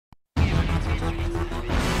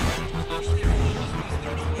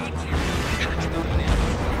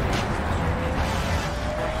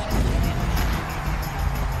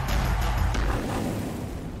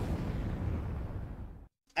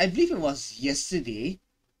I believe it was yesterday,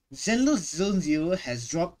 Zenless Zone Zero has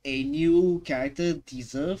dropped a new character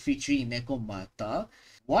teaser featuring Nekomata.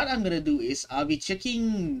 What I'm gonna do is I'll be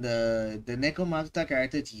checking the Nekomata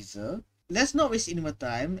character teaser. Let's not waste any more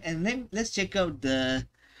time, and then let's check out the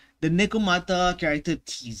Nekomata character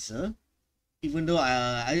teaser. Even though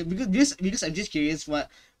because I'm just curious what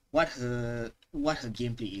her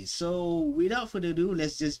gameplay is. So without further ado,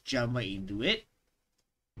 let's just jump right into it.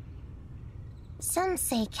 Some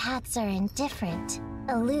say cats are indifferent,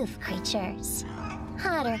 aloof creatures.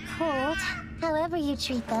 Hot or cold, however you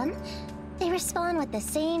treat them, they respond with the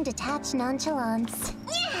same detached nonchalance.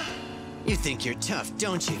 You think you're tough,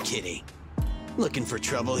 don't you, kitty? Looking for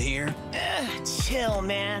trouble here? Chill,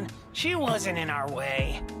 man. She wasn't in our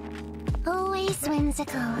way. Always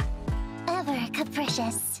whimsical, ever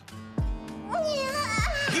capricious.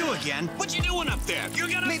 You again? What you doing up there? You're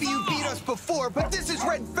gonna Maybe fall. you beat us before, but this is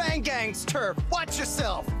Red Fang Gang's turf. Watch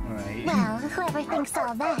yourself. Alright. Well, whoever thinks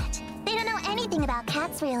all that, they don't know anything about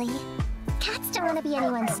cats, really. Cats don't want to be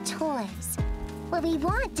anyone's toys. What we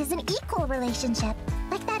want is an equal relationship,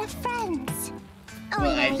 like that of friends. Well,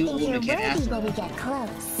 Only I when do we think own a you're cat worthy after will we all. get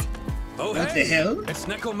close. Oh, What hey! the hell? It's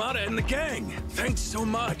Nekomata and the gang. Thanks so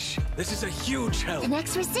much. This is a huge help. The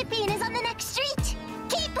next recipient is on the next street.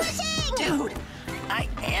 Keep pushing! Dude, I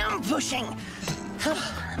am pushing.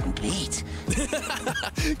 I'm beat.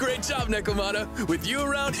 Great job, Nekomata. With you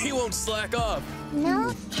around, he won't slack off.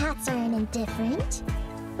 No, cats aren't indifferent.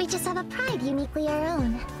 We just have a pride uniquely our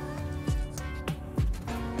own.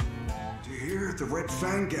 To hear the Red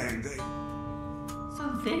Fang Gang,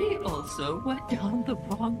 So they also went down the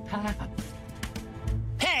wrong path.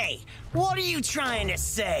 Hey, what are you trying to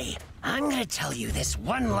say? I'm gonna tell you this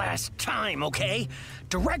one last time, okay?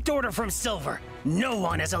 Direct order from Silver. No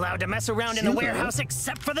one is allowed to mess around in the Silver? warehouse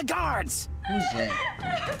except for the guards. Who's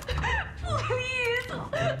that? Please,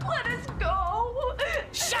 let us go.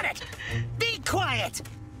 Shut it! Be quiet!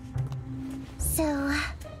 So,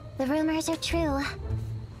 the rumors are true.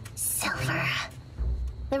 Silver.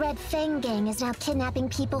 The Red Fang Gang is now kidnapping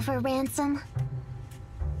people for ransom.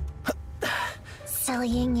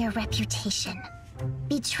 Sullying your reputation.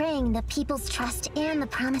 Betraying the people's trust and the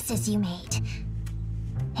promises you made.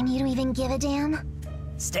 And you don't even give a damn?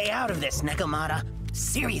 Stay out of this, Nekomata.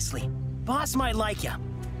 Seriously, boss might like you,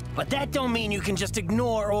 but that don't mean you can just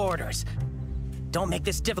ignore orders. Don't make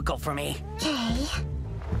this difficult for me. Okay.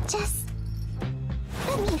 Just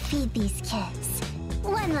let me feed these kids.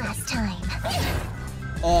 One last time.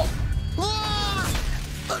 Oh,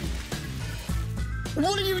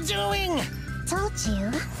 What are you doing? Told you.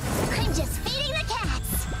 I'm just feeding the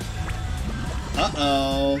cats.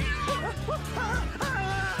 uh-oh.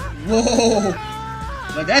 Whoa.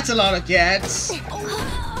 But that's a lot of cats.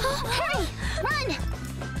 Hurry! Run!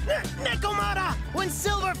 Nekomata! When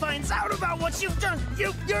Silver finds out about what you've done,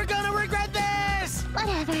 you're gonna regret this!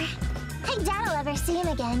 Whatever. I doubt I'll ever see him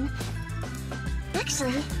again.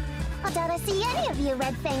 Actually, I doubt I see any of you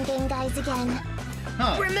Red Fang Gang guys again.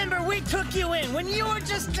 Huh. Remember, we took you in when you were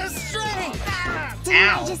just a stray! Didn't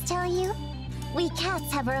Ow. I just tell you? We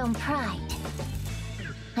cats have our own pride.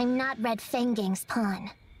 I'm not Red Fang Gang's pawn.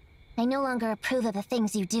 I no longer approve of the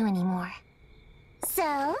things you do anymore.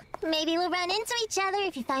 So, maybe we'll run into each other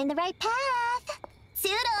if you find the right path.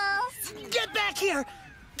 Toodles! Get back here!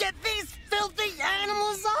 Get these filthy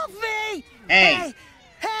animals off me! Hey.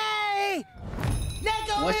 Hey!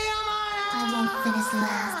 What? I won't finish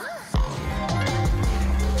last.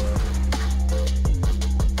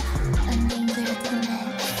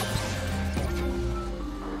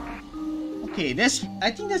 Okay,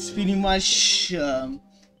 I think that's pretty much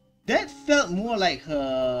that felt more like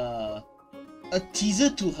a teaser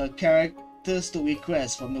to her character story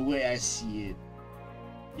quest from the way I see it.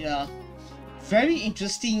 Yeah, very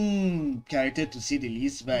interesting character to say the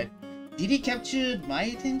least, but did it capture my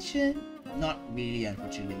attention? Not really,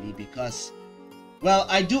 unfortunately, because, well,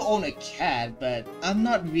 I do own a cat, but I'm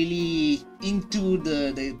not really into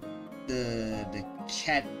the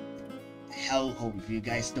cat hellhole, if you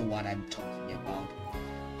guys know what I'm talking about.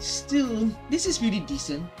 Still, this is pretty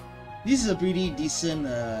decent. This is a pretty decent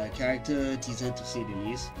character teaser to say the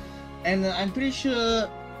least. And I'm pretty sure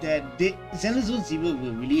that Zenless Zone Zero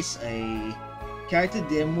will release a character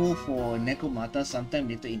demo for Nekomata sometime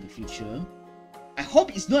later in the future. I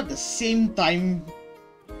hope it's not the same time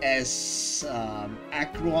as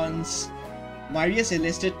Akron's Maria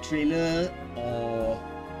Celeste trailer or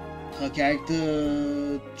her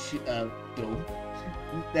character though.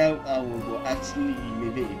 That I will absolutely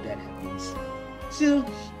live it if that happens. Still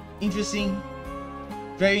interesting,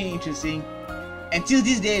 very interesting. Until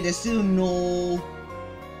this day, there's still no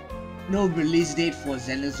no release date for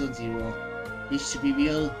Zenless Zone Zero. Which, to be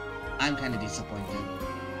real, I'm kinda disappointed.